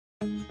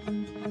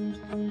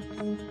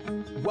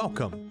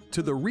Welcome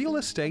to the Real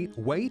Estate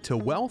Way to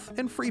Wealth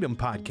and Freedom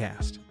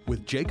podcast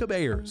with Jacob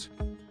Ayers,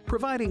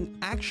 providing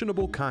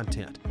actionable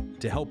content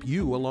to help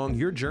you along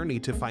your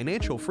journey to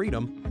financial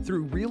freedom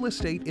through real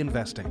estate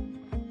investing.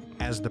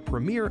 As the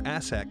premier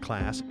asset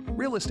class,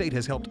 real estate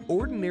has helped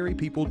ordinary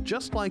people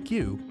just like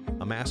you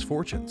amass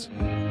fortunes.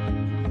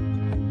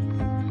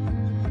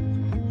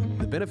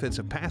 The benefits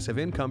of passive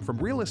income from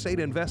real estate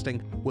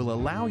investing will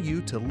allow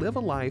you to live a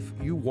life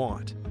you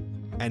want.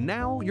 And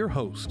now your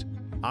host,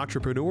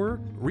 entrepreneur,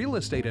 real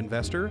estate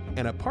investor,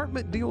 and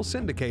apartment deal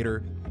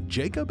syndicator,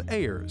 Jacob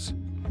Ayers.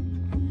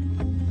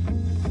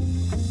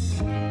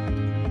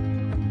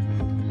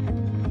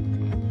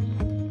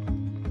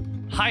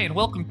 Hi, and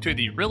welcome to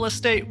the Real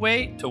Estate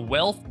Way to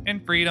Wealth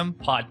and Freedom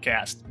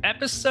podcast,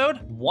 episode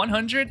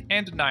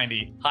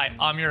 190. Hi,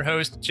 I'm your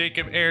host,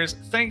 Jacob Ayers.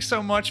 Thanks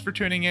so much for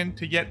tuning in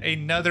to yet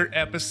another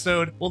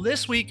episode. Well,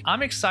 this week,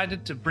 I'm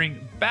excited to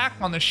bring back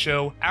on the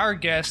show our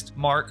guest,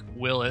 Mark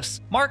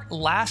Willis. Mark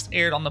last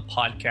aired on the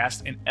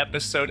podcast in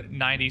episode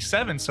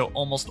 97, so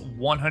almost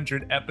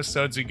 100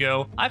 episodes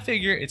ago. I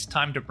figure it's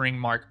time to bring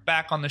Mark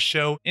back on the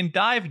show and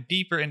dive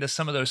deeper into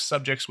some of those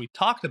subjects we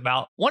talked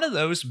about. One of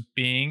those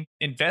being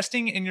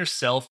investing in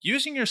yourself,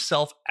 using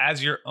yourself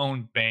as your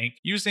own bank,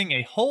 using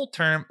a whole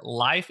term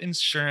life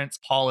insurance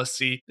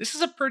policy. This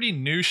is a pretty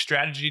new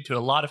strategy to a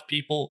lot of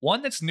people,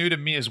 one that's new to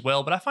me as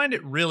well, but I find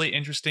it really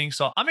interesting.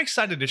 So I'm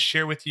excited to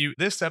share with you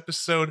this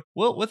episode.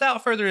 Well,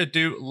 without further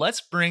ado,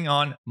 let's bring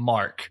on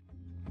Mark.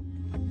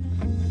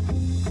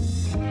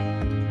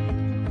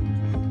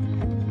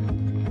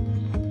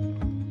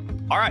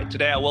 All right,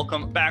 today I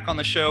welcome back on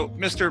the show,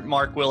 Mr.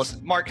 Mark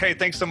Willis. Mark, hey,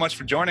 thanks so much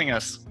for joining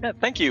us. Yeah,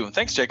 thank you.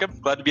 Thanks,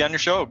 Jacob. Glad to be on your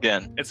show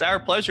again. It's our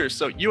pleasure.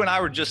 So you and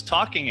I were just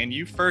talking, and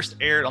you first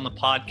aired on the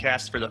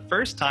podcast for the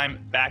first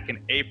time back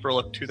in April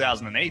of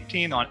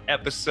 2018 on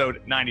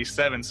episode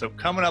 97. So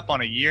coming up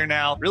on a year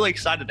now. Really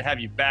excited to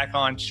have you back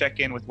on, check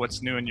in with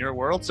what's new in your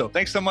world. So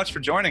thanks so much for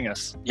joining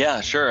us.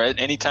 Yeah, sure.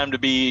 Anytime to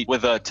be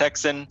with a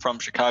Texan from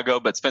Chicago,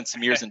 but spent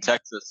some years in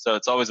Texas. So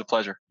it's always a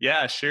pleasure.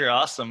 Yeah, sure.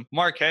 Awesome.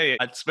 Mark, hey,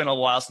 it's been a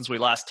while since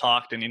we last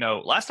talked. And,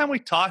 last time we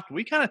talked,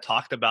 we kind of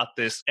talked about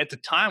this. At the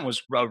time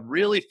was a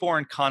really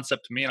foreign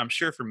concept to me, and I'm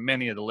sure for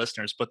many of the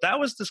listeners, but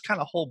that was this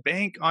kind of whole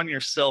bank on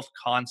yourself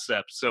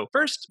concept. So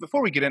first,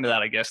 before we get into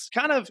that, I guess,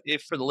 kind of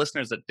if for the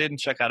listeners that didn't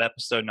check out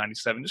episode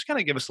 97, just kind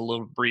of give us a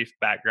little brief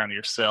background of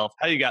yourself,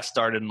 how you got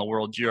started in the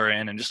world you're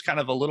in, and just kind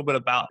of a little bit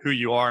about who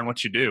you are and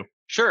what you do.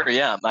 Sure.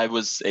 Yeah. I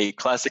was a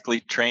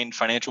classically trained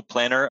financial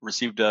planner,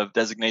 received a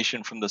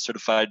designation from the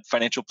Certified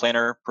Financial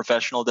Planner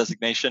Professional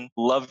designation,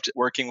 loved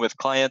working with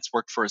clients,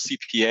 worked for a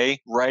CPA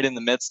right in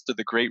the midst of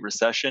the Great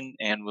Recession,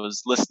 and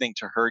was listening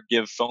to her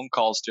give phone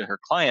calls to her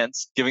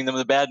clients, giving them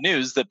the bad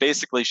news that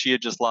basically she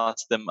had just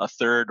lost them a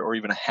third or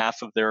even a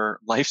half of their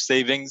life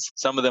savings.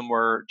 Some of them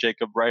were,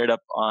 Jacob, right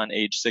up on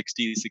age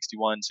 60,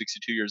 61,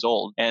 62 years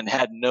old, and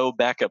had no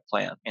backup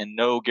plan and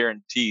no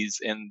guarantees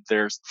in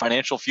their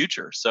financial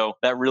future. So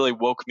that really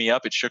woke me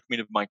up. It shook me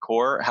to my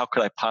core. How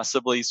could I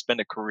possibly spend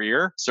a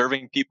career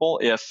serving people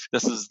if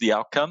this is the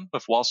outcome?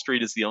 If Wall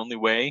Street is the only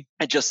way?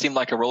 It just seemed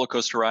like a roller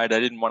coaster ride I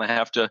didn't want to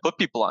have to put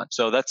people on.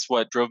 So that's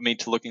what drove me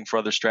to looking for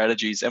other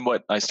strategies. And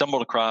what I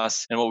stumbled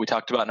across and what we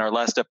talked about in our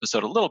last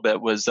episode a little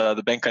bit was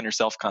the bank on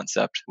yourself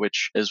concept,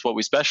 which is what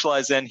we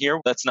specialize in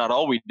here. That's not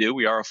all we do.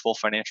 We are a full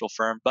financial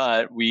firm,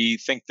 but we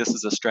think this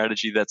is a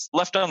strategy that's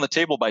left on the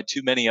table by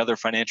too many other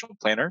financial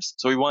planners.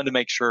 So we wanted to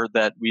make sure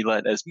that we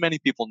let as many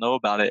people know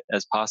about it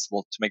as possible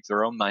to make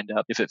their own mind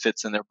up if it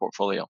fits in their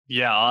portfolio.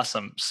 Yeah,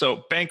 awesome.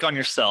 So bank on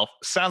yourself.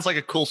 Sounds like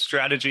a cool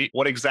strategy.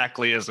 What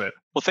exactly is it?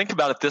 Well, think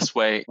about it this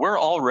way. We're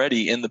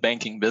already in the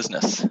banking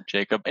business,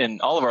 Jacob,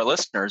 and all of our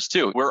listeners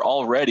too. We're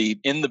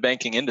already in the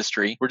banking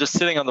industry. We're just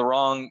sitting on the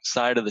wrong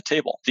side of the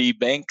table. The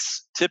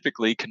banks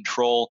typically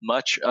control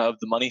much of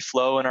the money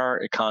flow in our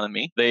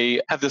economy.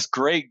 They have this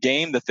great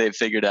game that they've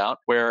figured out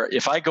where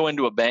if I go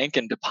into a bank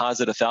and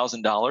deposit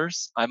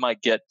 $1,000, I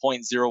might get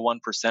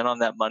 0.01% on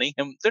that money.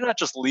 And they're not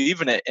just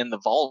leaving it in the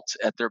vault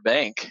at their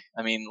bank.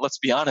 I mean, let's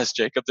be honest,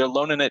 Jacob, they're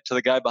loaning it to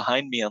the guy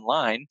behind me in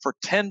line for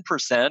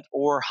 10%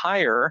 or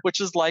higher,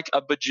 which is like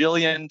a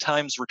bajillion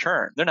times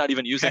return. They're not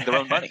even using their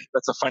own money.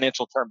 That's a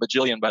financial term,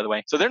 bajillion, by the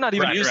way. So they're not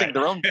even using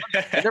their own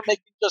money. And they're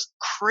making just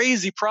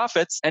crazy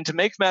profits. And to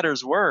make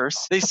matters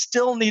worse, they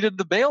still needed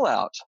the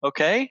bailout.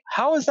 Okay.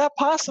 How is that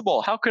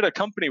possible? How could a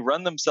company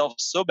run themselves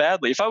so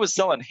badly? If I was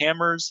selling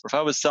hammers or if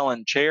I was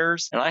selling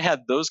chairs and I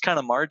had those kind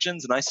of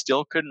margins and I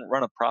still couldn't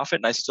run a profit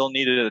and I still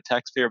needed a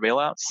taxpayer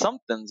bailout,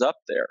 something's up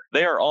there.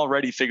 They are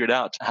already figured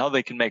out how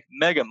they can make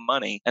mega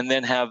money and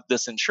then have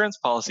this insurance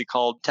policy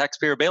called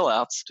taxpayer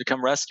bailouts to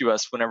come rescue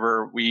us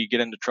whenever we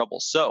get into trouble.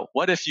 So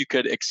what if you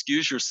could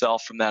excuse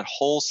yourself from that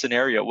whole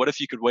scenario? What if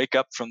you could wake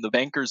up from the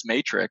banker's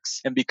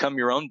matrix and become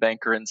your own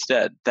banker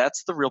instead?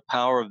 That's the real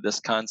power of this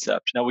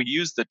concept. Now, we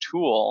use the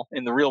tool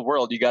in the real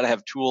world. You got to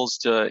have tools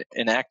to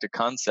enact a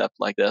concept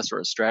like this or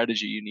a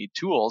strategy. You need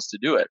tools to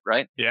do it,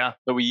 right? Yeah.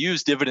 But we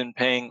use dividend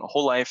paying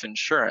whole life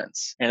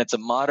insurance, and it's a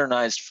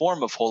modernized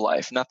form of whole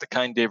life, not the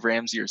kind Dave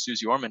Ramsey or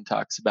Susie Orman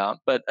talks about,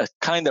 but a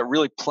kind that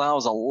really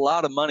plows a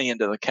lot of money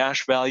into the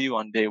cash value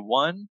on day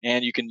one.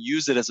 And you can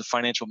use it as a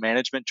financial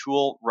management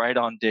tool right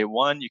on day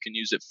one. You can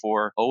use it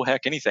for, oh,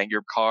 heck, anything,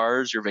 your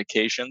cars, your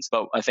vacations.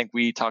 But I think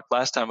we talked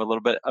last time a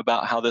little bit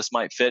about how this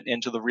might fit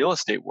into the real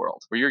estate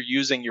world, where you're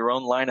using your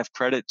own line of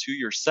credit to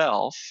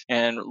yourself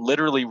and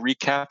literally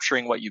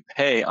recapturing what you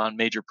pay on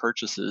major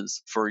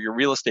purchases for your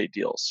real estate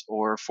deals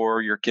or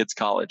for your kids'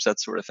 college, that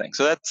sort of thing.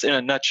 So that's in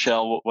a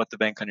nutshell what the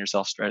Bank on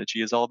Yourself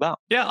strategy is all about.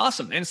 Yeah,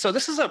 awesome. And so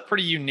this is a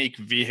pretty unique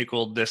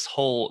vehicle, this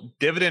whole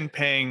dividend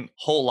paying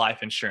whole life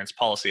insurance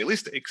policy, at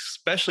least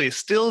especially it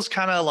still is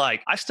kind of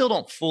like, I still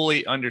don't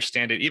fully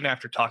understand it, even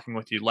after talking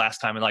with you last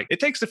time. And like, it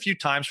takes a few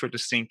times for it to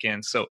sink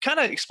in. So kind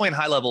of explain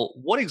high level,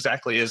 what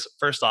exactly is,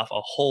 first off,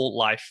 a whole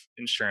life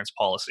insurance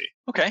policy?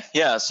 Okay.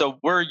 Yeah. So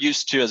we're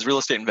used to, as real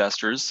estate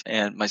investors,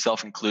 and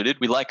myself included,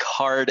 we like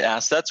hard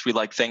assets. We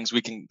like things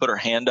we can put our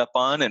hand up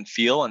on and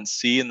feel and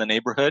see in the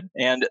neighborhood.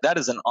 And that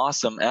is an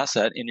awesome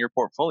asset in your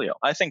portfolio.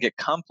 I think it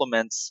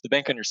complements the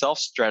Bank on Yourself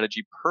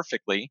strategy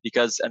perfectly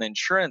because an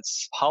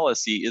insurance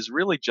policy is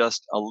really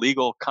just a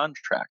legal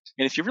contract.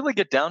 And if you really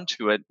get down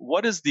to it,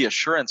 what is the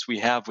assurance we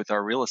have with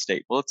our real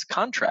estate? Well, it's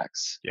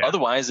contracts. Yeah.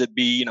 Otherwise, it'd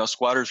be,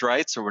 squatters'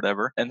 rights or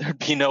whatever, and there'd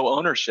be no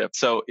ownership.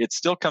 So it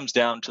still comes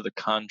down to the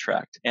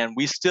contract. And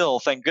we still,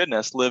 thank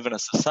goodness, live in a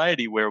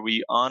society where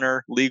we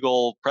honor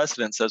legal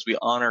precedents as we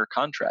honor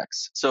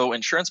contracts. So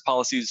insurance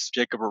policies,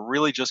 Jacob, are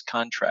really just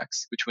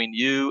contracts between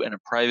you and a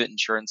private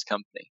insurance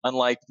company.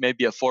 Unlike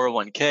maybe a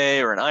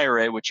 401k or an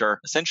IRA, which are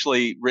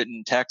essentially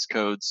written tax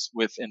codes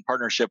in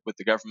partnership with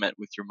the government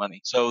with your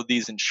money. So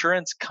these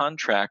insurance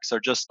contracts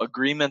are just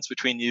agreements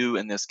between you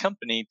and this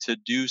company to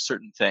do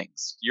certain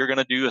things. You're going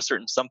to do a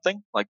certain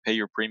something, like pay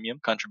your premium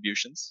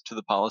contributions to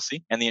the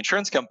policy, and the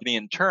insurance company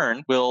in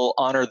turn will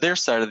honor their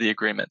side of the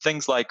agreement.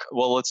 Things like,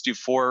 well, let's do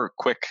 4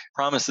 quick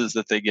promises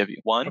that they give you.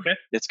 One, Okay.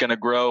 It's going to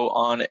grow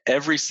on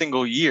every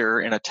single year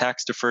in a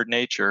tax deferred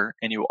nature,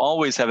 and you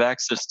always have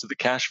access to the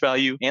cash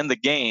value and the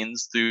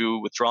gains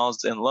through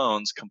withdrawals and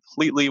loans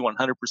completely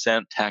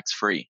 100% tax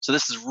free. So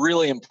this is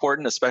really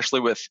important, especially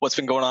with what's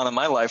been going on in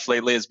my life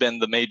lately has been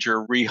the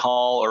major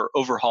rehaul or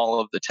overhaul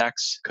of the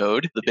tax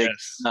code, the big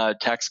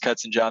Tax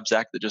Cuts and Jobs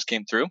Act that just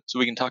came through. So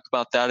we can talk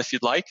about that if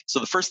you'd like. So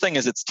the first thing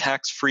is it's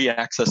tax-free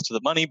access to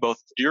the money, both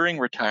during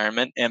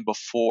retirement and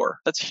before.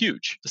 That's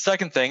huge. The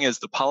second thing is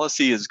the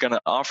policy is going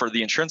to offer,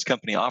 the insurance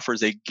company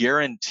offers a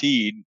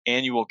guaranteed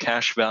annual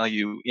cash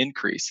value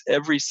increase.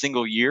 Every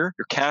single year,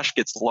 your cash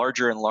gets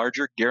larger and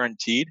larger,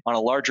 guaranteed on a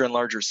larger and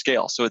larger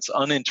scale. So it's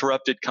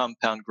uninterrupted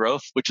compound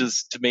growth, which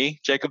is, to me,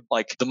 Jacob,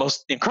 like the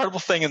most incredible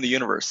thing in the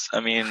universe. I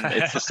mean,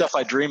 it's the stuff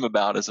I dream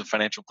about as a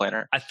financial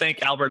planner. I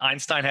think Albert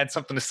Einstein had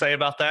something to say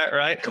about that,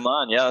 right? Come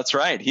on. Yeah, that's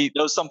right. He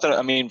knows something.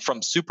 I mean,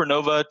 from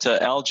supernova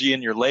to algae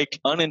in your lake,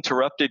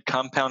 uninterrupted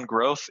compound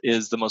growth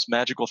is the most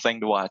magical thing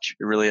to watch.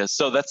 It really is.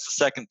 So that's the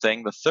second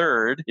thing. The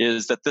third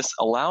is that this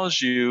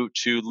allows you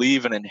to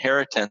leave an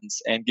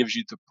inheritance and gives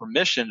you the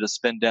permission to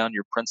spend down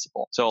your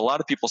principal. So a lot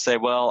of people say,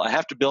 well, I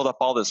have to build up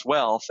all this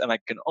wealth and I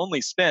can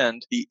only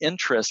spend the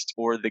interest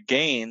or the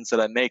gains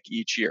that I make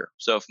each year.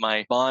 So if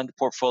my bond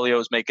portfolio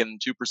is making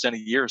 2% a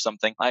year or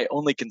something, I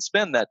only can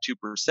spend that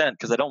 2%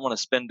 because I don't want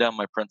to spend down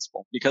my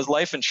principal. Because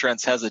life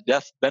insurance has a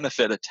death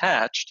benefit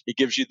attached, it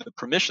gives you the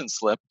permission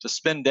slip to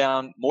spend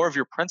down more of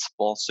your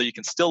principal so you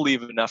can still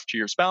leave enough to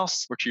your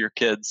spouse or to your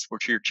kids or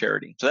to your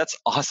charity. So that's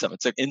awesome.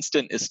 It's an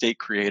instant estate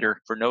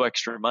creator for no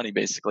extra money,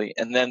 basically.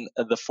 And then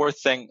the fourth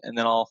thing, and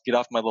then I'll get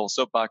off my little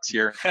soapbox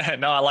here.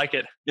 No, I like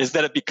it. Is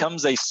that it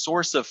becomes a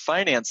source of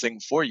financing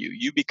for you.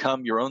 You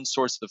become your own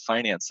source of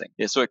financing.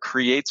 So it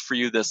creates for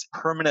you this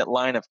permanent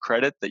line of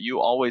credit that you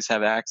always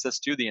have access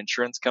to. The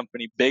insurance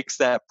company bakes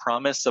that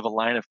promise of a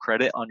line of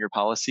credit on your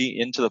policy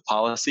into the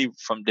policy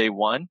from day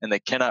one, and they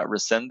cannot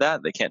rescind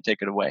that. They can't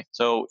take it away.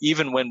 So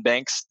even when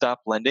banks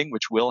stop lending,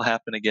 which will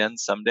happen again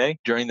someday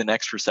during the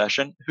next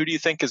recession, who do you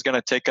think is going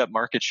to take up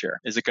market share?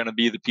 Is it going to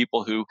be the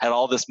people who had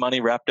all this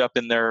money wrapped up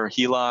in their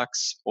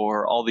HELOCs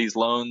or all these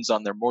loans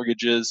on their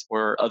mortgages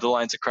or other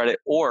lines of credit?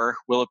 Or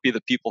will it be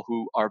the people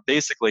who are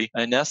basically,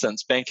 in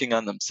essence, banking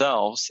on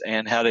themselves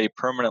and had a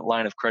permanent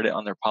line of credit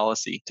on their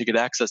policy to get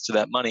access to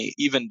that money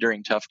even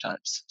during tough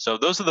times? So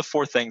those are the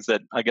four things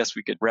that I guess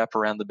we could wrap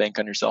around the Bank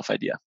on Yourself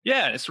idea.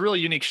 Yeah, it's a really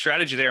unique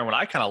strategy there. And what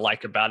I kind of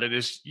like about it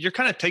is you're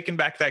kind of taking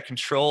back that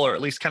control, or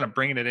at least kind of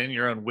bringing it in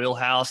your own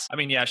wheelhouse. I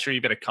mean, yeah, sure,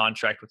 you've got a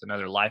contract with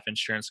another life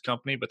insurance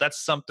company, but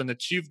that's something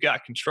that you've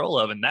got control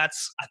of. And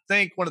that's, I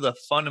think, one of the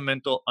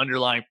fundamental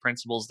underlying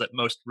principles that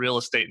most real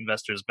estate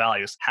investors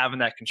value is having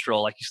that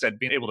control. Like you said,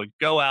 being able to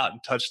go out and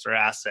touch their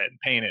asset and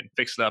paint it and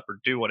fix it up or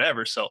do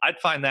whatever. So I'd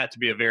find that to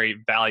be a very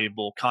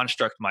valuable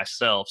construct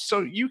myself.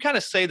 So you kind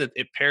of say that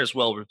it pairs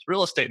well with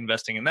real estate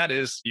investing, and that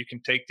is you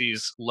can take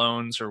these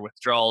loans or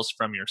withdrawals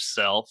from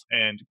yourself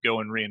and go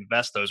and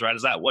reinvest those, right?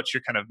 Is that what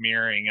you're kind of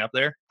mirroring up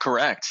there?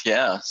 Correct.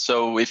 Yeah.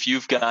 So if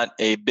you've got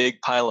a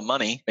big pile of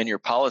money in your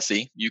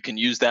policy, you can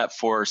use that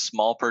for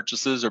small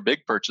purchases or big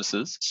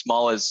purchases.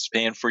 Small is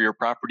paying for your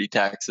property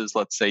taxes,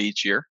 let's say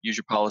each year. Use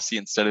your policy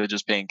instead of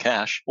just paying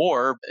cash.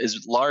 Or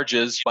as large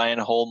as buying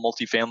a whole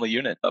multifamily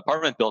unit,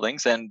 apartment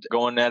buildings, and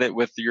going at it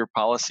with your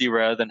policy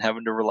rather than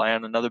having to rely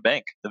on another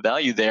bank. The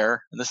value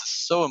there, and this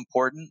is so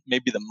important,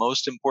 maybe the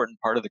most important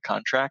part of the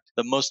contract.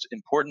 The most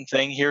important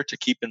thing here to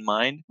keep in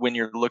mind when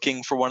you're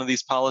looking for one of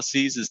these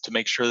policies is to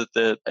make sure that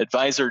the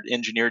advisor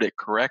engineered it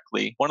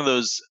correctly. One of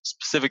those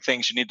specific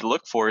things you need to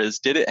look for is,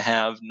 did it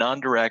have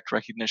non-direct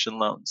recognition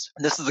loans?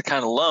 And this is the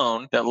kind of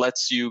loan that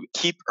lets you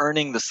keep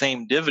earning the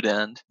same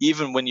dividend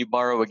even when you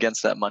borrow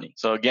against that money.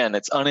 So again,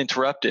 it's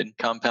uninterrupted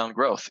compound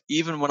growth.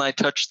 Even when I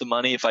touch the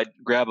money, if I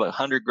grab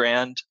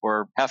 $100,000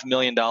 or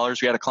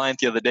 $500,000, we had a client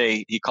the other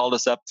day, he called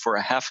us up for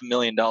a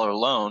 $500,000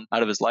 loan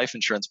out of his life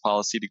insurance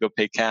policy to go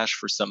pay cash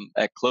for some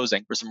at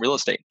closing for some real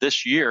estate.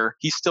 This year,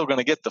 he's still going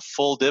to get the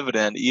full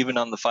dividend even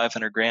on the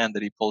 $500,000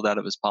 that he pulled out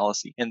of his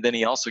policy. And then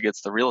he also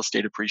gets the real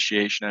estate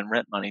appreciation and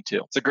rent money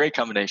too. It's a great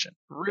combination.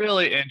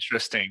 Really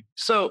interesting.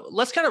 So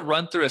let's kind of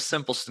run through a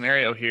simple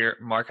scenario here,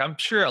 Mark. I'm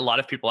sure a lot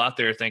of people out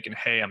there are thinking,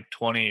 hey, I'm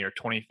 20 or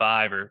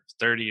 25 or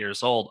 30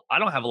 years old. I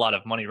don't have a lot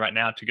of money right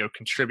now to go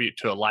contribute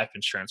to a life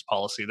insurance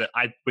policy that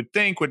I would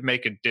think would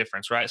make a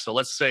difference, right? So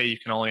let's say you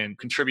can only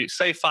contribute,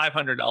 say,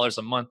 $500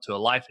 a month to a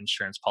life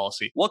insurance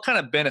policy. What kind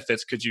of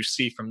benefits could you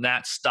see from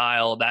that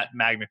style, that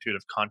magnitude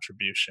of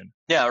contribution?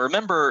 Yeah,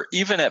 remember,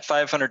 even at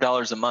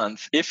 $500 a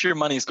month, if your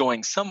money's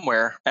going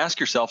somewhere, ask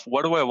yourself,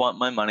 what do I want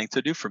my money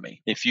to do for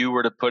me? If you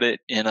were to put it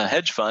in a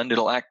hedge fund,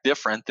 it'll act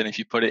different than if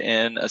you put it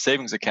in a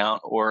savings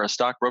account or a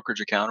stock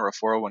brokerage account or a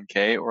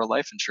 401k or a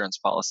life insurance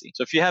policy.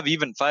 So if you have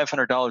even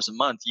 $500 a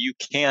month, you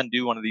can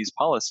do one of these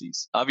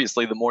policies.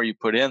 Obviously, the more you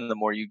put in, the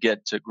more you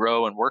get to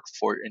grow and work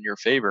for it in your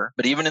favor.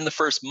 But even in the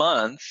first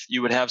month,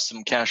 you would have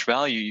some cash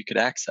value you could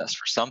access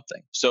for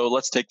something. So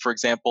let's take, for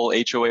example,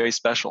 HOA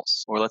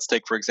specials, or let's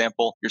take, for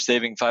example, you're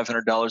saving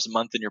 $500 a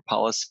month in your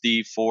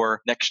policy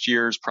for next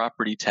year's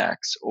property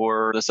tax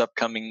or this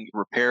upcoming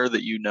repair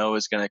that you know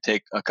is going to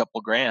take a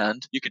couple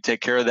grand. You could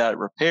take care of that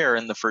repair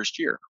in the first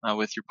year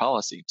with your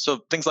policy.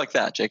 So things like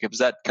that, Jacob. Is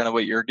that kind of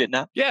what you're getting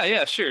at?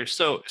 Yeah, sure.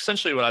 So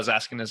essentially what I was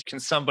asking is, can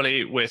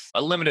somebody with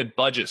a limited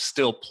budget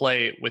still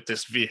play with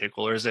this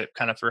vehicle? Or is it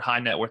kind of for high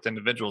net worth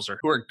individuals or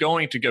who are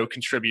going to go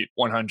contribute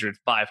 $100,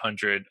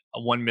 $500,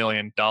 $1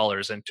 million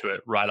into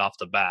it right off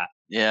the bat?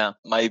 Yeah,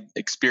 my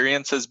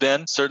experience has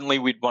been certainly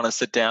we'd want to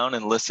sit down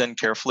and listen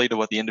carefully to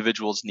what the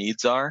individual's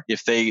needs are.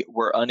 If they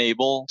were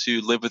unable to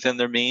live within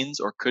their means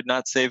or could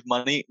not save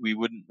money, we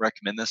wouldn't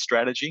recommend this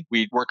strategy.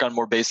 We'd work on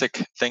more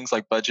basic things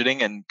like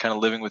budgeting and kind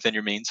of living within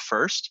your means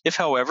first. If,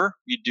 however,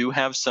 you do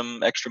have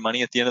some extra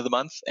money at the end of the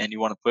month and you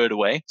want to put it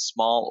away,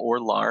 small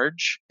or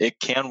large, it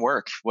can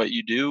work. What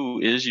you do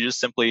is you just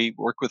simply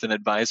work with an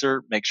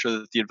advisor, make sure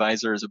that the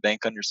advisor is a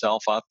bank on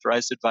yourself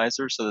authorized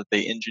advisor so that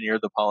they engineer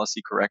the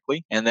policy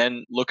correctly, and then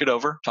look it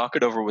over, talk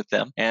it over with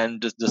them,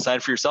 and just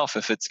decide for yourself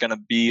if it's going to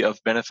be of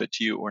benefit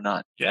to you or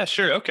not. Yeah,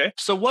 sure. Okay.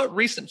 So what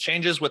recent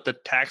changes with the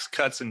Tax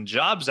Cuts and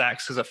Jobs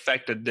Act has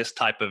affected this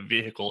type of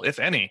vehicle, if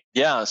any?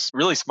 Yeah, it's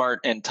really smart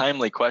and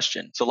timely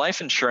question. So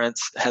life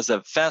insurance has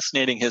a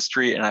fascinating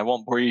history, and I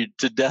won't bore you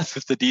to death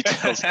with the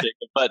details, Jacob,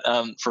 but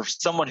for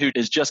someone who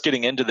is just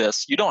getting into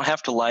this, you don't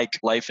have to like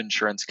life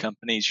insurance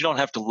companies. You don't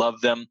have to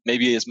love them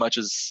maybe as much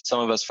as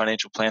some of us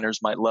financial planners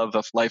might love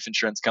life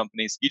insurance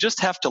companies. You just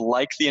have to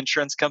like the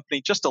insurance company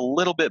just a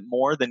little bit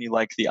more than you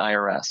like the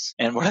IRS.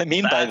 And what I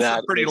mean by that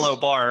That's a pretty low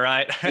bar,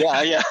 right?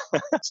 Yeah.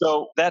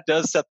 So that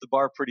does set the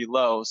bar pretty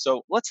low.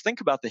 So let's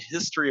think about the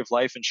history of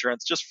life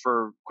insurance just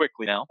for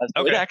quickly now.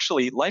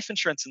 Okay. Life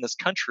insurance in this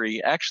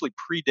country actually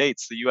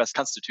predates the U.S.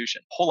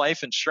 Constitution. Whole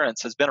life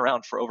insurance has been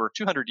around for over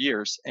 200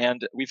 years,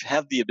 and we've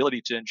had the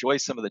ability to enjoy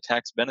some of the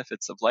tax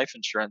benefits of life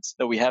insurance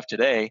that we have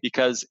today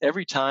because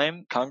every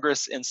time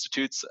Congress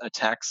institutes a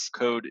tax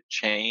code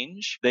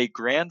change, they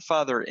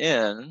grandfather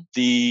in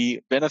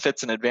the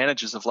benefits and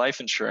advantages of life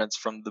insurance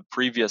from the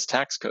previous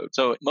tax code.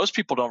 So most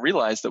people don't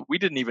realize that we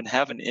didn't even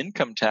have an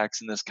income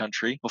tax in this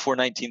country before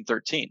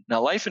 1913.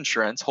 Now, life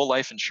insurance, whole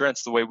life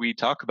insurance, the way we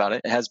talk about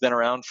it, has been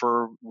around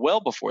for well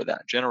before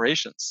that,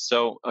 generations.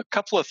 So a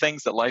couple of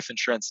things that life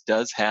insurance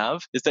does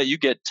have is that you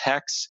get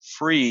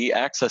tax-free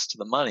access to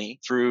the money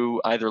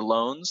through either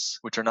loans,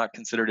 which are not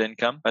considered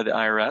income by the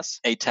IRS,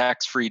 a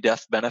tax-free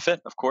death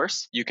benefit, of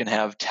course. You can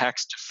have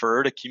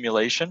tax-deferred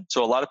accumulation.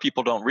 So a lot of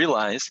people don't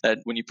realize that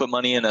when you put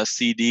money in a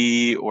seed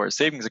CD or a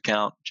savings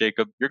account,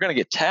 Jacob, you're going to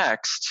get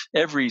taxed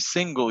every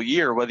single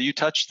year, whether you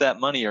touch that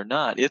money or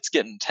not. It's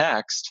getting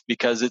taxed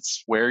because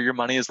it's where your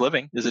money is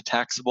living, is a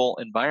taxable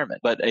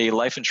environment. But a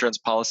life insurance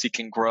policy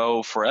can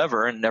grow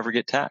forever and never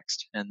get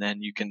taxed. And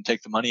then you can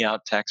take the money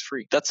out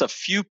tax-free. That's a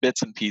few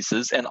bits and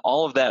pieces. And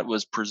all of that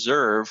was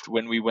preserved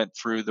when we went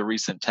through the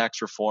recent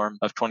tax reform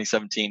of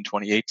 2017,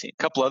 2018.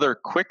 A couple other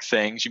quick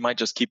things you might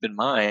just keep in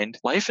mind.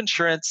 Life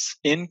insurance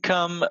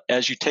income,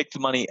 as you take the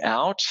money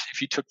out,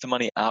 if you took the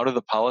money out of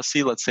the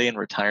policy, let's say in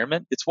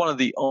retirement, it's one of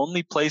the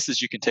only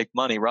places you can take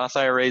money, Roth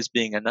IRAs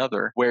being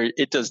another, where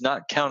it does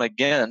not count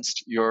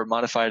against your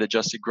modified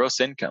adjusted gross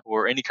income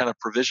or any kind of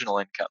provisional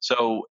income.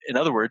 So in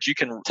other words, you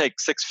can take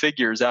six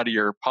figures out of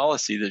your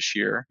policy this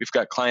year. We've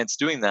got clients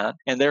doing that,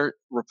 and they're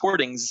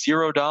reporting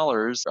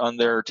 $0 on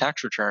their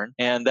tax return.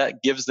 And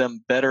that gives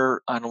them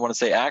better, I don't want to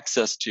say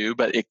access to,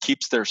 but it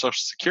keeps their Social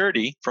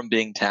Security from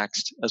being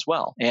taxed as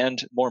well.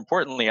 And more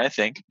importantly, I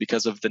think,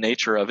 because of the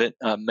nature of it,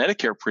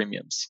 Medicare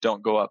premiums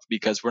don't go up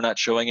because we're not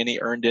showing any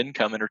earned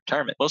income in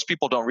retirement. Most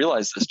people don't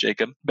realize this,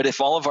 Jacob, but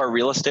if all of our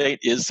real estate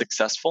is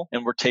successful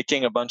and we're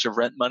taking a bunch of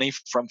rent money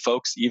from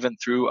folks even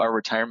through our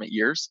retirement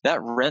years, that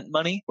rent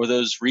money or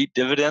those REIT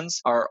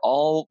dividends are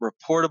all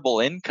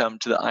reportable income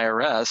to the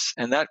IRS,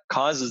 and that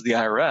causes the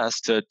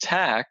IRS to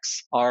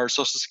tax our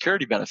Social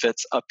Security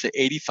benefits up to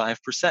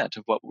 85%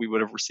 of what we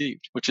would have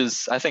received, which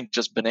is, I think,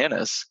 just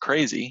bananas,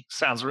 crazy.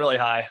 Sounds really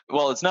high.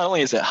 Well, it's not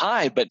only is it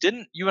high, but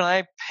didn't you and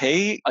I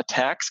pay a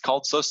tax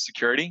called Social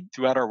Security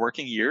throughout our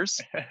working years?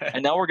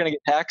 And now we're going to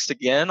get taxed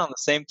again on the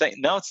same thing.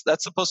 No,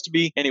 that's supposed to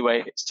be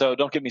anyway. So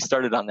don't get me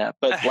started on that.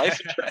 But life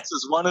insurance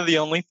is one of the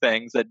only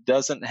things that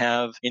doesn't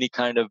have any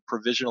kind of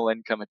provisional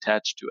income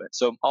attached to it.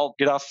 So I'll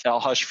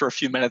hush for a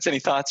few minutes. Any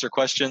thoughts or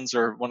questions,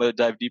 or want to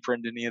dive deeper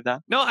into any of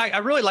that? No, I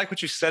really like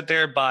what you said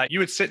there, but you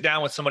would sit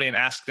down with somebody and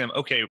ask them,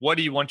 okay, what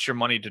do you want your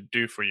money to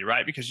do for you,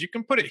 right? Because you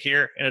can put it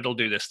here and it'll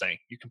do this thing.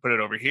 You can put it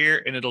over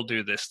here and it'll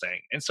do this thing.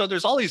 And so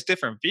there's all these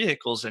different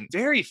vehicles, and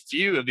very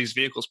few of these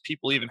vehicles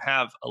people even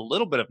have a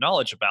little bit of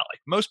knowledge about.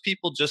 Like most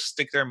people just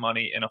stick their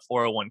money in a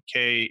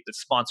 401k that's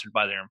sponsored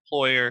by their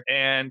employer,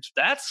 and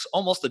that's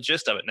almost the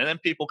gist of it. And then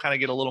people kind of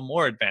get a little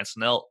more advanced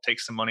and they'll take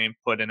some money and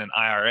put in an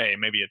IRA,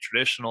 maybe a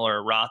traditional or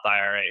a Roth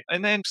IRA.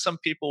 And then some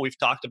people we've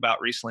talked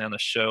about recently on the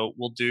show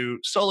will do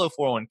solo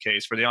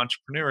 401ks for the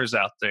entrepreneurs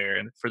out there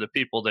and for the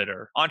people that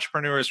are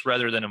entrepreneurs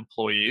rather than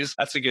employees.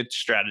 That's a good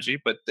strategy,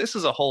 but this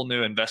is a whole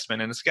new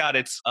investment and it's got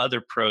its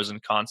other pros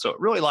and cons. So I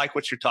really like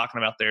what you're talking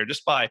about there,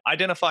 just by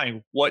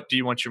identifying what do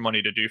you want your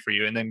money to do for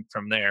you, and then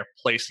from there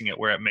placing it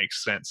where it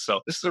makes sense.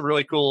 So this is a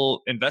really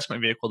cool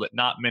investment vehicle that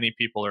not many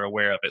people are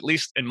aware of, at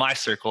least in my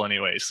circle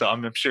anyway. So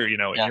I'm sure, in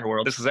your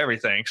world, this is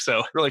everything.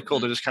 So really cool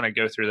to just kind of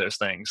go through those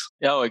things.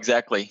 Oh,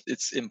 exactly.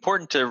 It's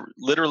important to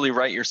literally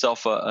write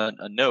yourself a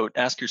note,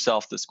 ask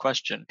yourself this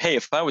question. Hey,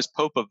 if I was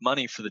Pope of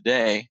money for the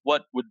day,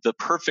 what would the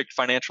perfect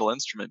financial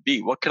instrument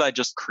be? What could I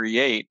just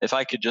create if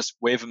I could just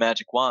wave a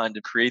magic wand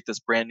to create this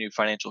brand new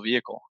financial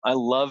vehicle? I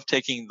love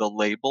taking the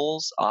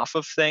labels off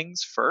of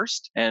things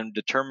first and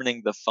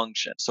determining the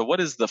function. So what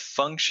is the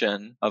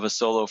function of a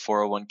solo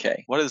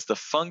 401k? What is the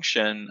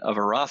function of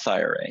a Roth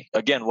IRA?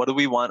 Again, what do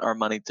we want our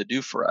money to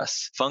do for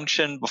us?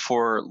 Function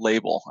before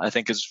label, I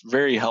think, is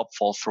very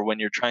helpful for when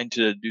you're trying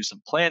to do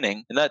some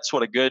planning. And that's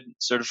what a good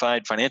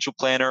certified financial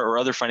planner or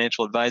other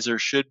financial advisor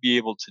should be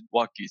able to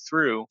walk you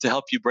through to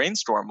help you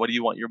brainstorm what do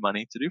you want your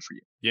money to do for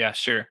you. Yeah,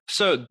 sure.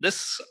 So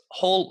this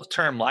whole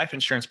term life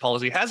insurance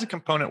policy has a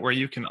component where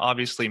you can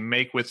obviously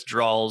make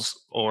withdrawals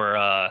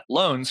or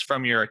loans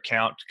from your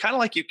account, kind of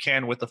like you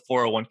can with a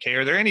 401k.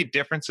 Are there any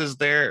differences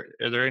there?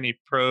 Are there any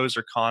pros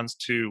or cons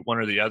to one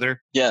or the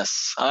other?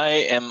 Yes, I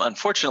am.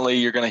 Unfortunately,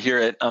 you're going to hear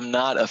it. I'm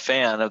not a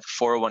fan of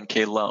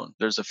 401k loan.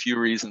 There's a few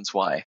reasons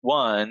why.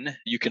 One,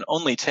 you can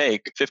only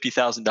take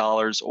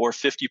 $50,000 or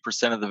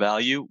 50% of the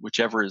value,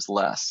 whichever is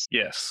less.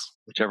 Yes.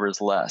 Whichever is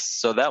less.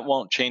 So that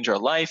won't change our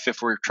life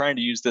if we're trying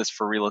to use this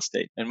for real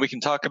estate. And we can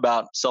talk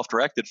about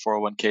self-directed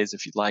 401ks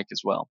if you'd like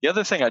as well. The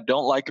other thing I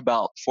don't like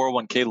about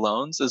 401k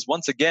loans is,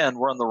 once again,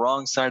 we're on the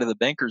wrong side of the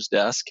banker's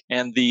desk,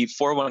 and the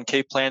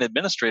 401k plan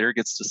administrator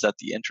gets to set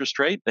the interest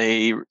rate.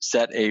 They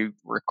set a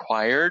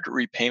required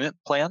repayment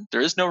plan.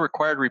 There is no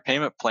required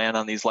repayment plan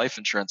on these life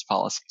insurance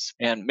policies.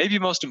 And maybe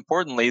most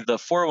importantly, the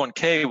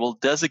 401k will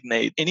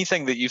designate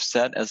anything that you've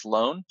set as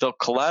loan. They'll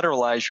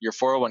collateralize your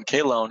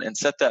 401k loan and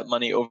set that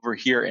money over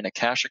here in a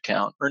cash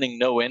account, earning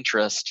no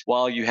interest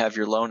while you have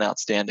your loan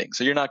outstanding.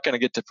 So you're not going to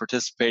get to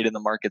participate in the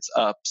market's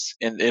ups,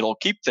 and it'll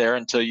keep there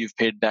until you've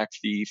paid back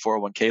the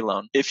 401k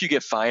loan. If you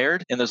get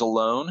fired and there's a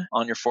loan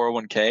on your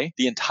 401k,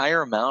 the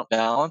entire amount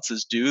balance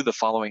is due the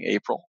following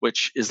April,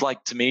 which is,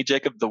 like, to me,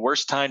 Jacob, the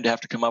worst time to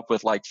have to come up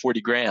with like 40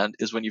 grand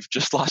is when you've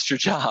just lost your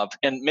job.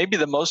 And maybe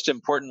the most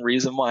important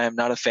reason why I'm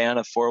not a fan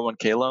of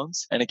 401k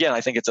loans, and again,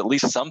 I think it's at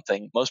least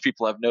something. Most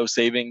people have no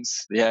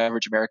savings. The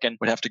average American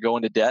would have to go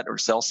into debt or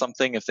sell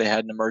something if they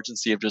had an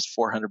emergency of just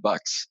 $400.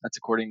 That's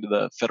according to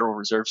the Federal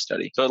Reserve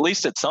study. So at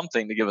least it's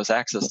something to give us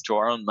access to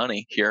our own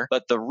money here.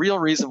 But the real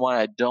reason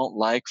why I don't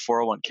like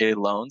 401k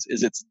loans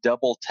is it's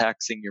double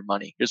taxing your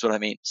money. Here's what I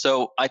mean.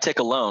 So I take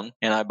a loan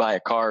and I buy a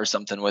car or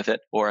something with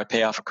it, or I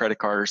pay off a credit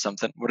card or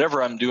something,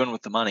 whatever I'm doing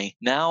with the money.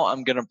 Now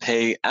I'm going to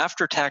pay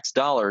after-tax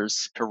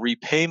dollars to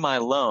repay my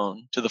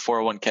loan to the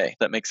 401k.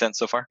 That makes sense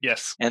so far?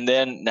 Yes. And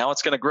then now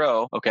it's going to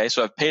grow. Okay,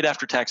 so I've paid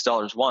after-tax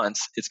dollars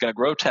once. It's going to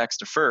grow tax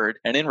deferred.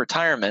 And in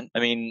retirement, I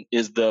mean,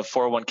 is the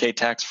 401k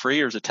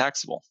tax-free or is it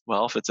taxable?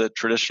 Well, if it's a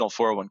traditional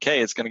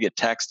 401k, it's going to get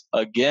taxed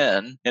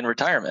again in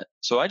retirement.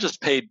 So I just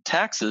paid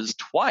taxes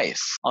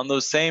twice on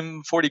those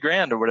same 40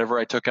 grand or whatever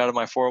I took out of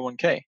my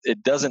 401k.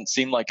 It doesn't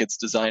seem like it's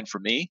designed for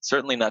me,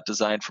 certainly not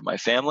designed for my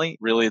family.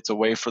 Really, it's a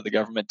way for the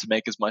government to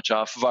make as much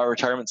off of our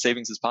retirement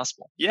savings as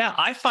possible. Yeah,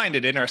 I find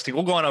it interesting.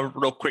 We'll go on a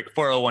real quick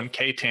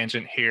 401k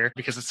tangent here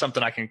because it's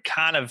something I can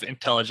kind of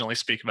intelligently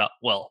speak about.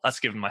 Well,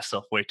 that's giving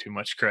myself way too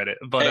much credit.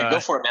 But hey, go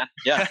for it, man.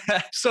 Yeah.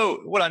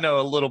 So what I know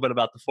a little bit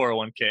about the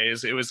 401k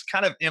is it was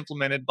kind of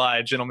implemented by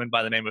a gentleman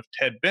by the name of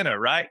Ted Benna,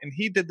 right? And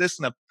he did this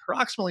in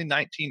approximately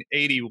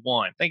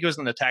 1981. I think it was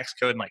in the tax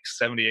code in like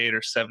 78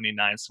 or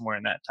 79, somewhere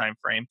in that time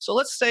frame. So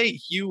let's say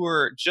you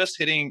were just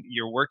hitting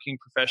your working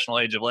professional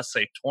age of, let's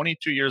say,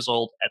 22 years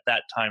old at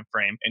that time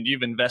frame, and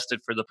you've invested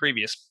for the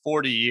previous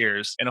 40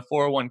 years in a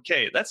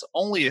 401k. That's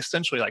only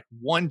essentially like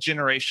one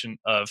generation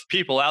of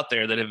people out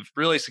there that have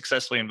really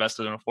successfully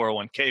invested in a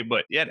 401k.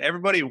 But yet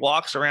everybody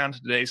walks around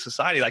today's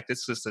society like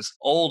this is this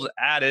old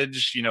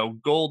adage,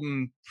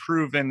 golden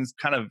proven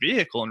kind of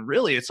vehicle. And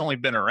really, it's only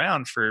been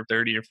around for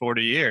 30 or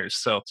 40 years.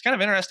 So it's kind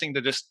of interesting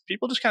to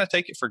people just kind of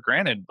take it for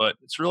granted, but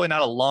it's really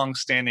not a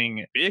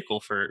long-standing vehicle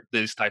for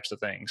these types of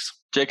things.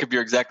 Jacob,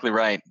 you're exactly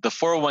right. The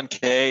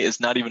 401k is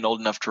not even old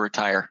enough to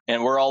retire.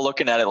 And we're all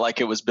looking at it like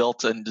it was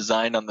built and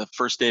designed on the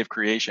first day of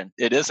creation.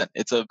 It isn't.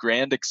 It's a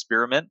grand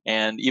experiment.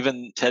 And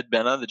even Ted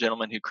Benna, the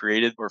gentleman who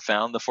created or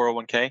found the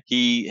 401k,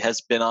 he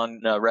has been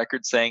on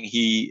record saying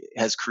he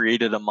has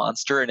created a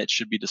monster and it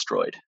should be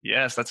destroyed.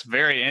 Yes, that's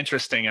very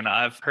interesting. And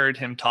I've heard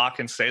him talk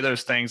and say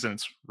those things. And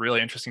it's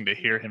really interesting to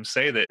hear him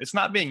say that it's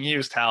not being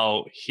used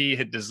how he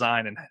had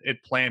designed and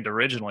it planned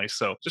originally.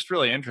 So just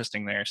really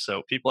interesting there.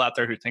 So people out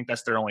there who think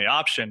that's their only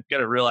option, you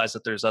got to realize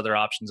that there's other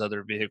options,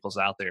 other vehicles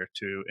out there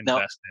to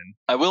invest in.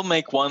 I will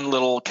make one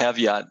little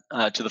caveat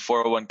to the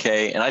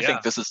 401k, and I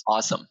think this is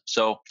awesome.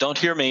 So don't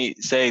hear me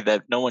say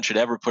that no one should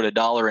ever put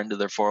 $1 into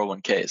their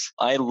 401ks.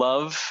 I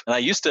love, and I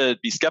used to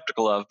be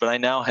skeptical of, but I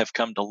now have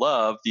come to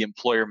love the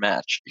employer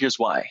match. Here's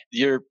why.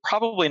 You're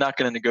probably not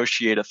going to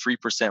negotiate a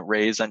 3%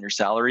 raise on your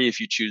salary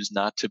if you choose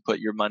not to put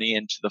your money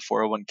into the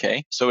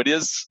 401k. So it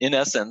is, in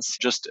essence,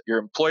 just your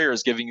employer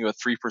is giving you a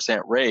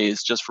 3%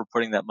 raise just for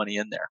putting that money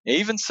in there.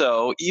 Even so,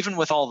 even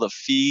with all the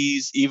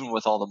fees, even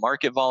with all the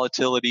market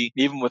volatility,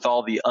 even with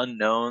all the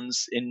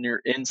unknowns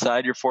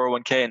inside your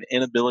 401k and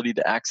inability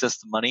to access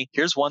the money,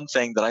 here's one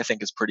thing that I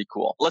think is pretty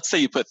cool. Let's say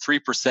you put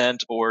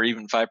 3% or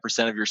even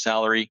 5% of your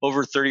salary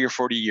over 30 or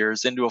 40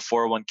 years into a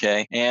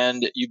 401k,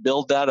 and you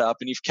build that up,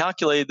 and you've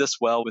calculated this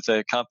well with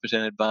a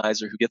competent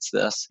advisor who gets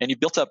this, and you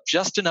built up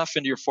just enough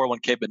into your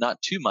 401k, but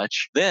not too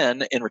much.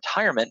 Then in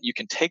retirement, you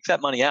can take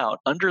that money out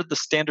under the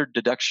standard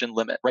deduction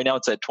limit. Right now,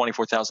 it's at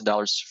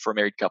 $24,000 for a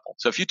married couple.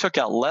 So if you took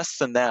out less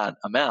than that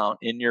amount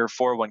in your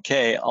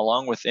 401k,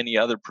 along with any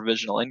other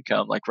provisional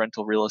income like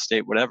rental, real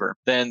estate, whatever,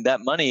 then that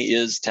money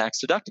is tax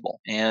deductible.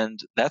 And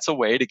that's a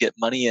way to get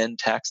money in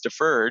tax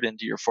deferred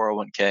into your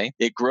 401k.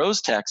 It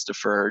grows tax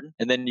deferred,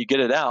 and then you get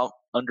it out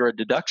under a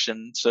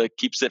deduction, so it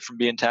keeps it from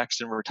being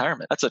taxed in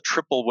retirement. That's a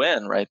triple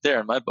win right there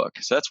in my book.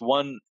 So that's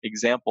one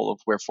example of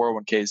where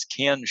 401ks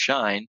can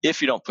shine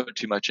if you don't put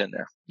too much in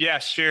there. Yeah,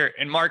 sure.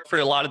 And Mark, for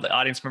a lot of the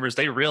audience members,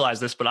 they realize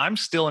this, but I'm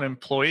still an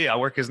employee. I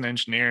work as an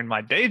engineer in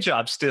my day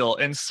job still.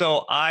 And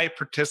so I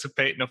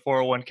participate in a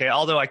 401k,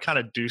 although I kind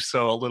of do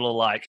so a little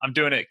like I'm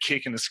doing it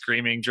kicking and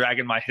screaming,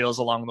 dragging my heels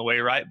along the way,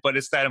 right? But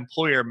it's that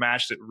employer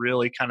match that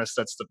really kind of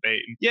sets the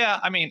bait. And yeah,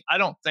 I mean, I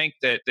don't think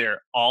that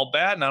they're all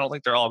bad and I don't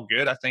think they're all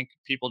good. I think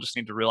people just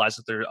need to realize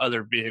that there are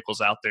other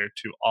vehicles out there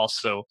to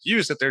also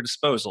use at their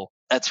disposal.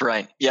 That's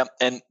right. Yep.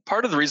 And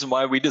part of the reason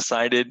why we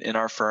decided in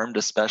our firm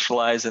to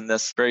specialize in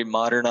this very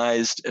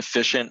modernized,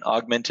 efficient,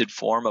 augmented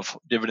form of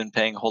dividend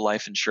paying whole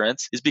life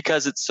insurance is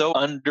because it's so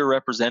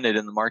underrepresented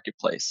in the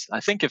marketplace.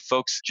 I think if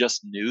folks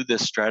just knew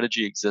this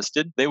strategy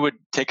existed, they would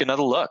take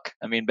another look.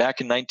 I mean,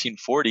 back in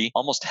 1940,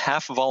 almost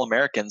half of all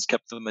Americans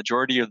kept the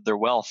majority of their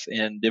wealth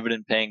in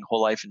dividend paying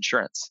whole life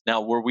insurance.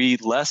 Now, were we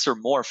less or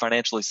more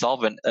financially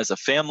solvent as a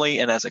family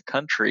and as a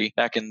country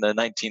back in the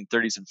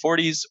 1930s and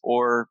 40s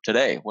or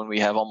today when we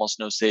have almost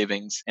no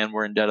savings, and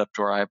we're in debt up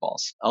to our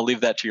eyeballs. I'll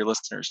leave that to your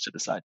listeners to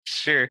decide.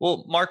 Sure.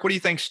 Well, Mark, what do you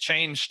think's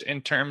changed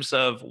in terms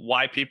of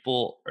why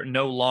people are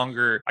no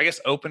longer, I guess,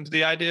 open to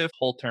the idea of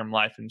whole term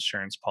life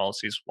insurance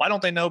policies? Why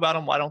don't they know about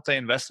them? Why don't they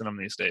invest in them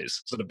these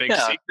days? Is it a big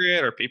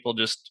secret, or are people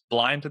just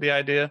blind to the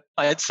idea?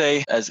 I'd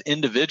say as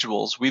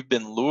individuals, we've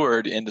been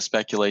lured into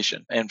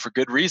speculation, and for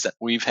good reason.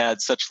 We've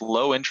had such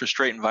low interest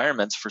rate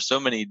environments for so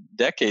many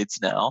decades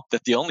now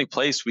that the only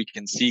place we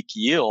can seek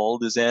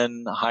yield is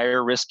in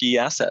higher risky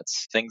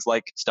assets, things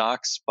like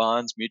stocks,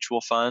 bonds,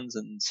 mutual funds,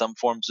 and some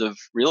forms of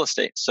real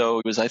estate. So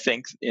it was, I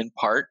think, in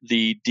part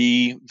the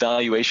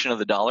devaluation of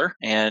the dollar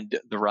and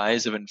the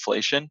rise of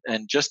inflation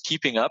and just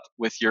keeping up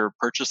with your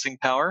purchasing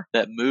power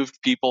that moved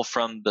people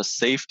from the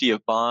safety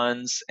of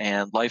bonds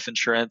and life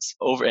insurance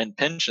over, and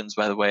pensions,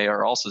 by the way,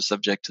 are also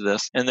subject to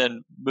this, and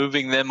then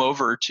moving them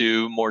over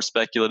to more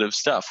speculative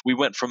stuff. We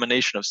went from a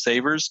nation of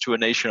savers to a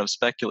nation of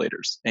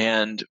speculators,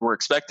 and we're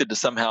expected to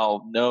somehow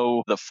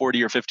know the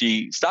 40 or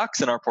 50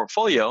 stocks in our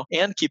portfolio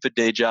and keep a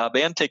day job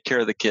and take care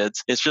of the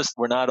kids. It's just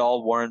we're not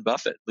all Warren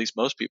Buffett, at least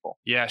most people.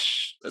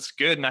 Yes, that's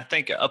good. And I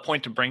think a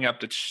point to bring up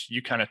that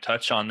you kind of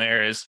touch on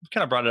there is, we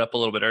kind of brought it up a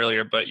little bit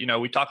earlier, but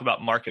we talk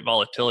about market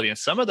volatility, and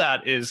some of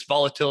that is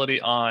volatility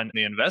on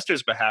the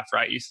investor's behalf,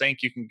 right? You think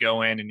you can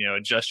go in and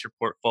adjust your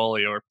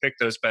portfolio or pick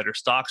those better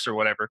stocks or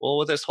whatever. Well,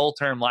 with this whole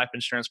term life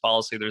insurance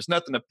policy, there's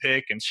nothing to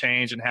pick and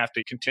change and have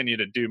to continue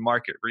to do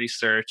market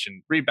research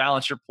and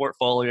rebalance your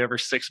portfolio every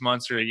 6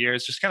 months or a year.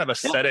 It's just kind of a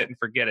set it and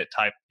forget it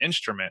type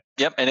instrument.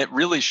 Yep. And it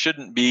really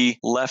shouldn't be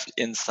left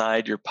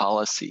inside your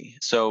policy.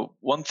 So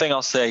one thing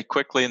I'll say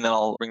quickly, and then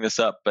I'll bring this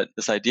up, but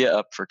this idea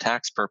up for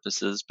tax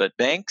purposes, but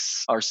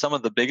banks are some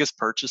of the biggest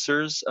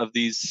purchasers of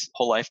these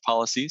whole life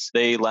policies.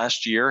 They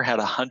last year had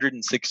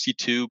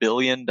 $162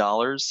 billion,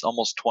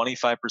 almost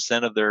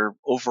 25% of their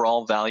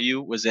overall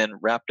value was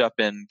wrapped up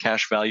in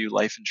cash value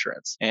life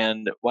insurance.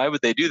 And why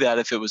would they do that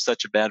if it was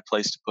such a bad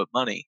place to put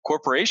money?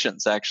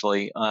 Corporations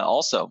actually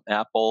also,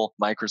 Apple,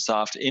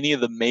 Microsoft, any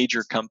of the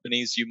major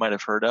companies you might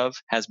have heard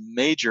of, has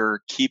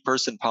major key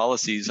person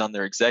policies on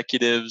their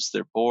executives,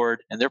 their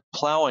board, and they're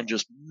plowing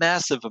just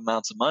massive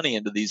amounts of money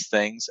into these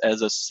things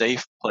as a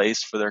safe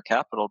place for their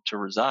capital to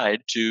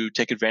reside to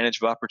take advantage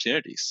of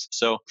opportunities.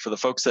 So for the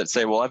folks that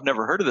say, well, I've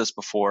never heard of this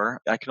before,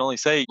 I can only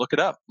say, look it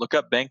up. Look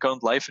up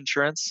bank-owned life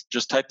insurance.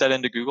 Just type that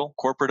into Google,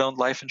 corporate-owned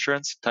life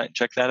insurance.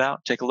 Check that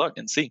out. Take a look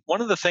and see.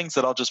 One of the things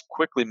that I'll just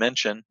quickly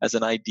mention as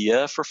an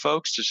idea for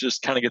folks to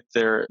just kind of get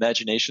their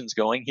imaginations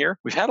going here,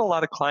 we've had a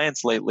lot of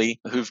clients lately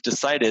who've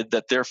decided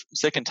that they're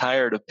sick and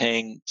tired of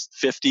paying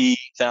 $50,000,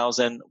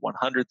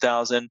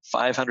 $100,000,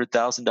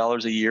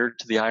 $500,000 a year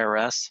to the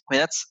IRS. I mean,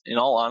 that's, in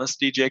all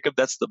honesty, Jacob,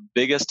 that's the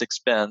biggest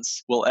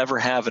expense we'll ever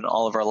have in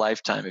all of our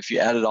lifetime. If you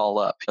add it all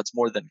up, it's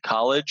more than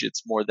college.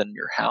 It's more than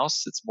your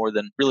house. It's more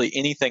than really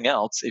anything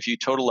else. If you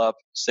total up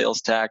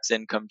sales tax,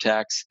 income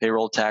tax,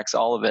 payroll tax,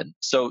 all of it.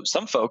 So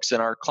some folks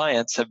and our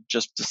clients have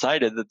just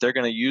decided that they're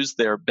going to use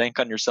their bank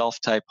on yourself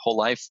type whole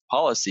life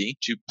policy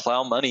to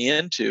plow money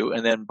into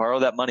and then borrow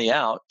that money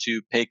out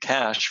to pay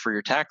cash for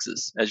your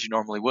taxes as you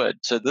normally would.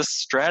 So this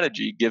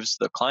strategy gives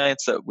the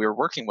clients that we're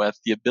working with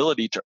the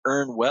ability to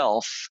earn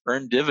wealth,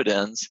 earn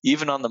dividends,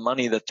 even on the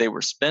money that they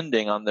were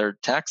spending on their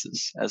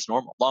taxes as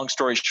normal. Long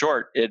story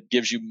short, it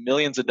gives you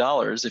millions of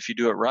dollars if you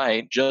do it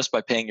right, just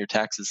by paying your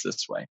taxes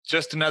this way.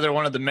 Just another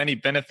one of the many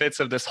benefits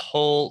of this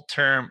whole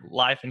term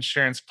life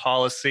insurance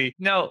policy.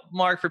 Now,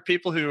 Mark, for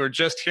people who are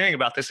just hearing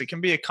about this, it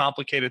can be a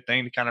complicated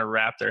thing to kind of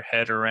wrap their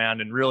head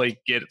around and really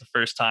get it the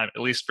first time,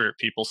 at least for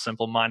people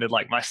simple-minded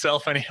like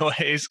myself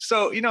anyways.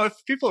 So,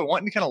 if people are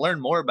wanting to kind of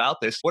learn more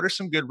about this, what are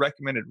some good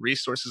recommended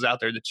resources out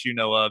there that you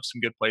know of,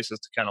 some good places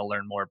to kind of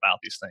learn more about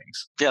these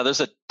things? Yeah,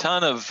 there's a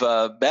ton of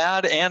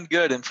bad and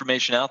good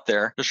information out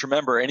there. Just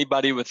remember,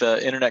 anybody with an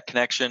internet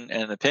connection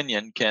and an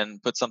opinion can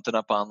put something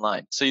up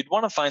online. So you'd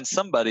want to find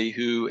somebody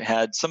who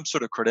had some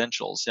sort of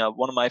credentials.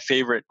 One of my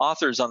favorite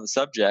authors on the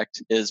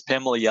subject is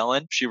Pamela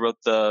Yellen. She wrote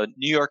the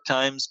New York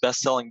Times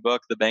best-selling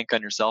book, The Bank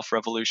on Yourself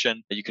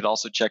Revolution. You could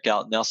also check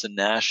out Nelson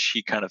Nash.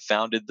 He kind of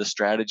founded the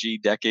strategy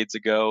decades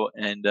ago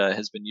and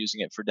has been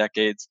using it for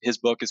decades. His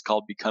book is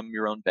called Become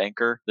Your Own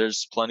Banker.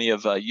 There's plenty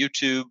of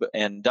YouTube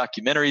and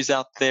documentaries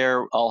out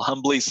there. I'll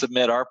humbly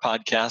submit our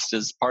podcast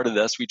as part of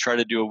this. We try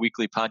to do a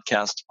weekly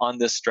podcast on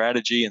this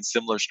strategy and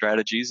similar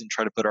strategies and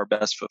try to put our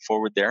best foot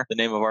forward there. The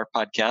name of our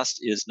podcast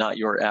is Not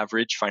Your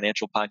Average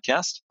Financial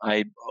Podcast.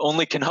 I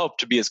only can hope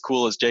to be as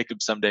cool as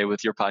Jacob someday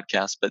with your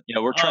podcast, but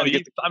we're trying to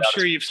get. I'm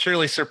sure you've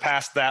surely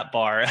surpassed that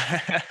bar.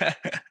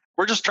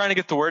 We're just trying to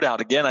get the word out.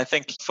 Again, I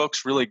think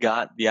folks really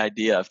got the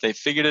idea. If they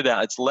figured it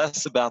out, it's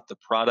less about the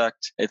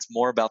product. It's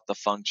more about the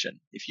function.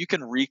 If you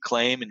can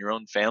reclaim in your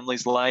own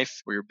family's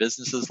life or your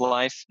business's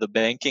life, the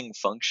banking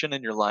function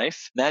in your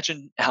life,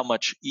 imagine how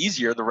much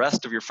easier the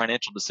rest of your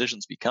financial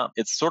decisions become.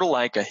 It's sort of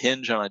like a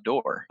hinge on a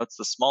door. What's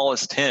the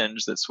smallest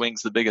hinge that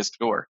swings the biggest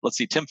door? Let's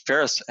see, Tim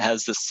Ferriss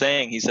has this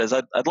saying. He says,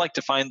 I'd like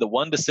to find the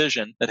one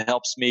decision that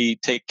helps me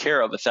take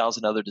care of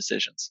 1,000 other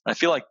decisions. I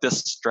feel like this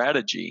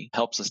strategy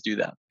helps us do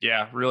that.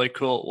 Yeah, really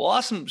cool. Well,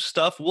 awesome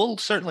stuff. We'll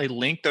certainly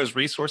link those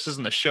resources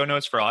in the show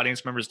notes for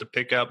audience members to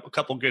pick up. A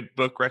couple good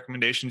book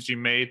recommendations you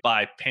made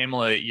by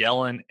Pamela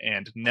Yellen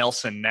and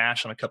Nelson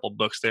Nash on a couple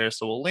books there.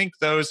 So we'll link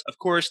those. Of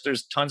course,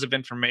 there's tons of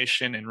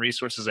information and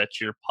resources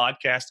at your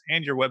podcast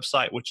and your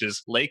website, which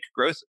is Lake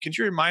Growth. Could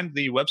you remind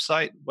the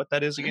website what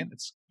that is again?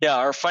 Yeah,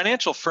 our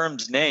financial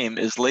firm's name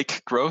is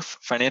Lake Growth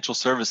Financial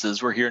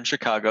Services. We're here in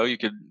Chicago. You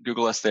could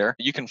Google us there.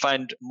 You can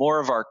find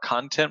more of our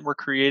content we're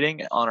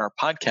creating on our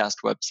podcast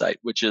website,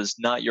 which is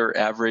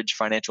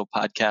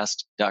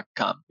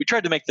notyouraverageFinancialPodcast.com. We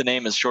tried to make the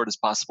name as short as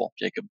possible,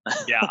 Jacob.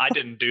 Yeah, I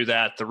didn't do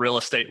that. The Real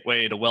Estate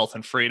Way to Wealth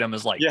and Freedom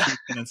is like 2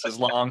 sentences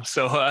long.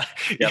 So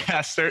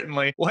yeah,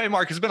 certainly. Well, hey,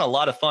 Mark, it's been a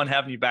lot of fun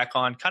having you back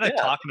on, kind of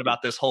talking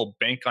about this whole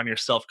bank on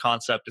yourself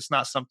concept. It's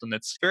not something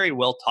that's very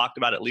well talked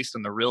about, at least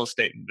in the real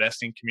estate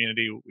investing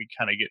community. We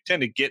kind of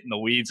tend to get in the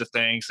weeds of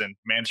things, and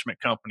management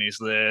companies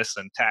this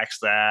and tax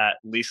that,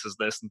 leases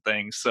this and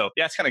things. So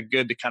yeah, it's kind of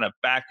good to kind of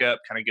back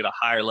up, kind of get a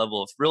higher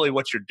level of really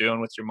what you're doing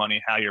with your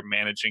money, how you're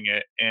managing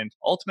it, and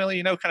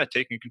ultimately, kind of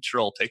taking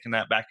control, taking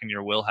that back in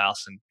your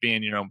wheelhouse and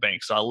being your own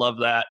bank. So I love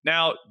that.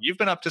 Now, you've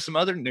been up to some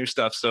other new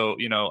stuff. So,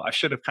 I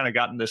should have kind of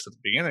gotten this at the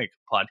beginning of the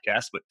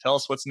podcast, but tell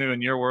us what's new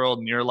in your world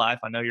and your life.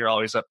 I know you're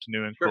always up to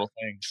new and cool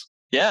things.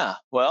 Yeah,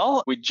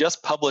 well, we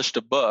just published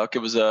a book. It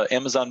was an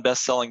Amazon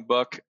best-selling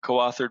book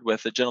co-authored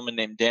with a gentleman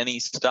named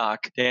Danny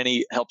Stock.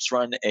 Danny helps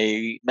run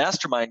a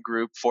mastermind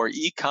group for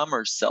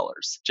e-commerce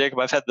sellers. Jacob,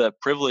 I've had the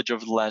privilege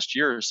over the last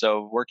year or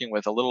so working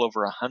with a little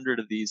over 100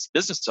 of these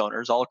business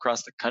owners all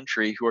across the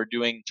country who are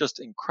doing just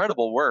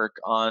incredible work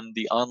on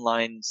the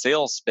online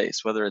sales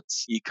space, whether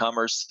it's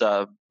e-commerce,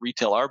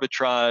 retail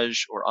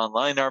arbitrage or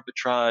online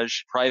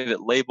arbitrage,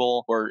 private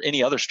label, or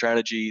any other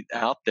strategy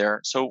out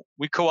there. So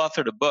we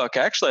co-authored a book.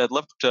 Actually, I'd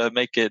love to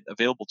make it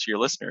available to your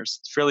listeners.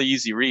 It's a fairly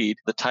easy read.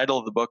 The title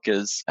of the book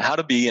is How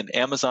to Be an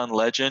Amazon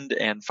Legend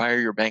and Fire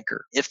Your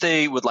Banker. If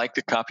they would like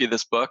a copy of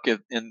this book and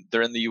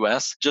they're in the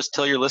US, just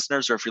tell your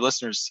listeners, or if your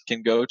listeners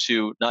can go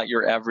to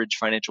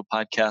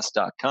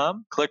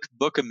notyouraverageFinancialPodcast.com, click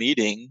book a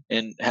meeting,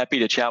 and happy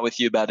to chat with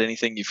you about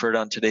anything you've heard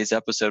on today's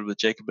episode with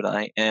Jacob and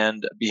I,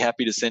 and be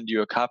happy to send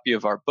you a copy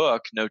of our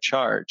book, no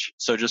charge.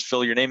 So just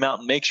fill your name out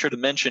and make sure to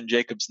mention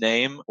Jacob's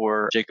name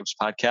or Jacob's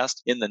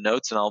podcast in the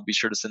notes, and I'll be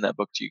sure to send that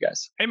book to you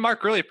guys. Hey,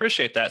 Mark, really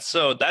appreciate that.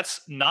 So that's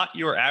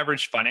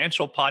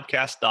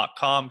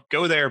notyouraverageFinancialPodcast.com.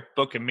 Go there,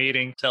 book a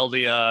meeting, tell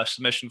the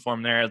submission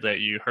form there that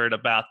you heard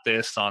about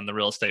this on the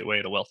Real Estate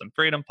Way to Wealth and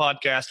Freedom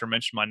podcast, or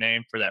mention my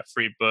name for that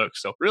free book.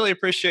 So really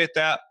appreciate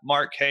that.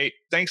 Mark, hey,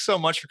 thanks so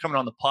much for coming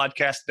on the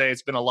podcast today.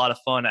 It's been a lot of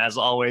fun as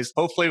always.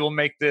 Hopefully we'll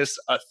make this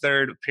a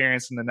third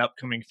appearance in the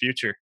upcoming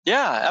future.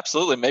 Yeah,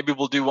 absolutely. Maybe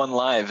we'll do one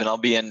live, and I'll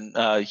be in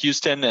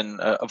Houston and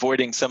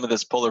avoiding some of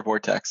this polar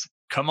vortex.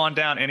 Come on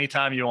down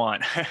anytime you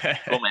want.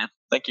 Cool, man.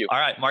 Thank you. All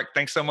right, Mark,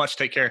 thanks so much.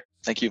 Take care.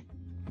 Thank you.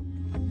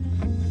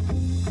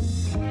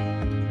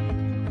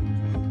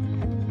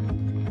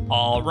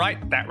 All right,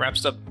 that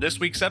wraps up this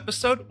week's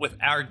episode with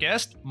our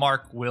guest,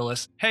 Mark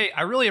Willis. Hey,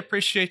 I really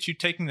appreciate you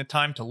taking the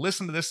time to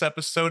listen to this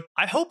episode.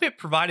 I hope it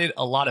provided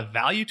a lot of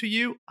value to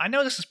you. I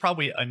know this is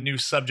probably a new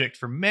subject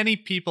for many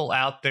people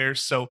out there,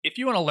 so if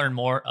you want to learn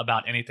more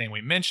about anything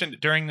we mentioned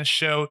during the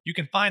show, you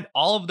can find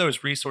all of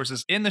those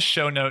resources in the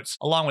show notes,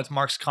 along with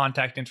Mark's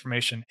contact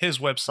information, his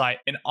website,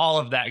 and all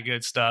of that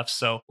good stuff.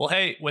 So, well,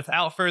 hey,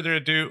 without further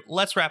ado,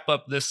 let's wrap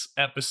up this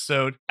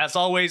episode. As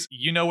always,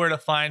 you know where to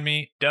find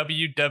me,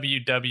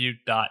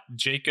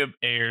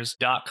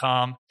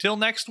 www.jacobayers.com. Till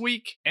next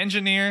week,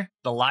 engineer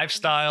the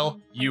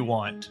lifestyle you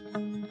want.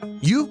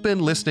 You've been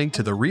listening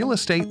to the Real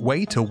Estate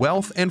Way to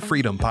Wealth and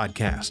Freedom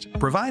podcast,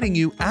 providing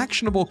you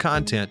actionable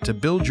content to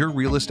build your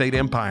real estate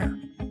empire.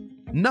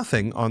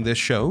 Nothing on this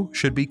show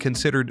should be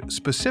considered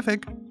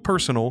specific,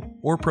 personal,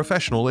 or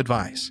professional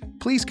advice.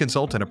 Please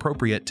consult an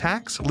appropriate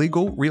tax,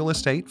 legal, real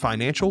estate,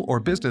 financial, or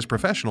business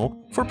professional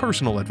for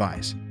personal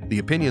advice. The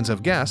opinions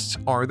of guests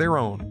are their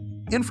own.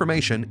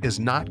 Information is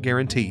not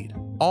guaranteed.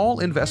 All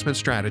investment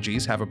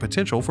strategies have a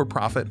potential for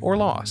profit or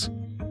loss.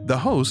 The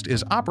host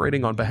is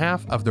operating on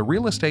behalf of the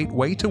Real Estate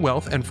Way to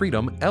Wealth and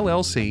Freedom,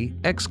 LLC,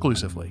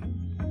 exclusively.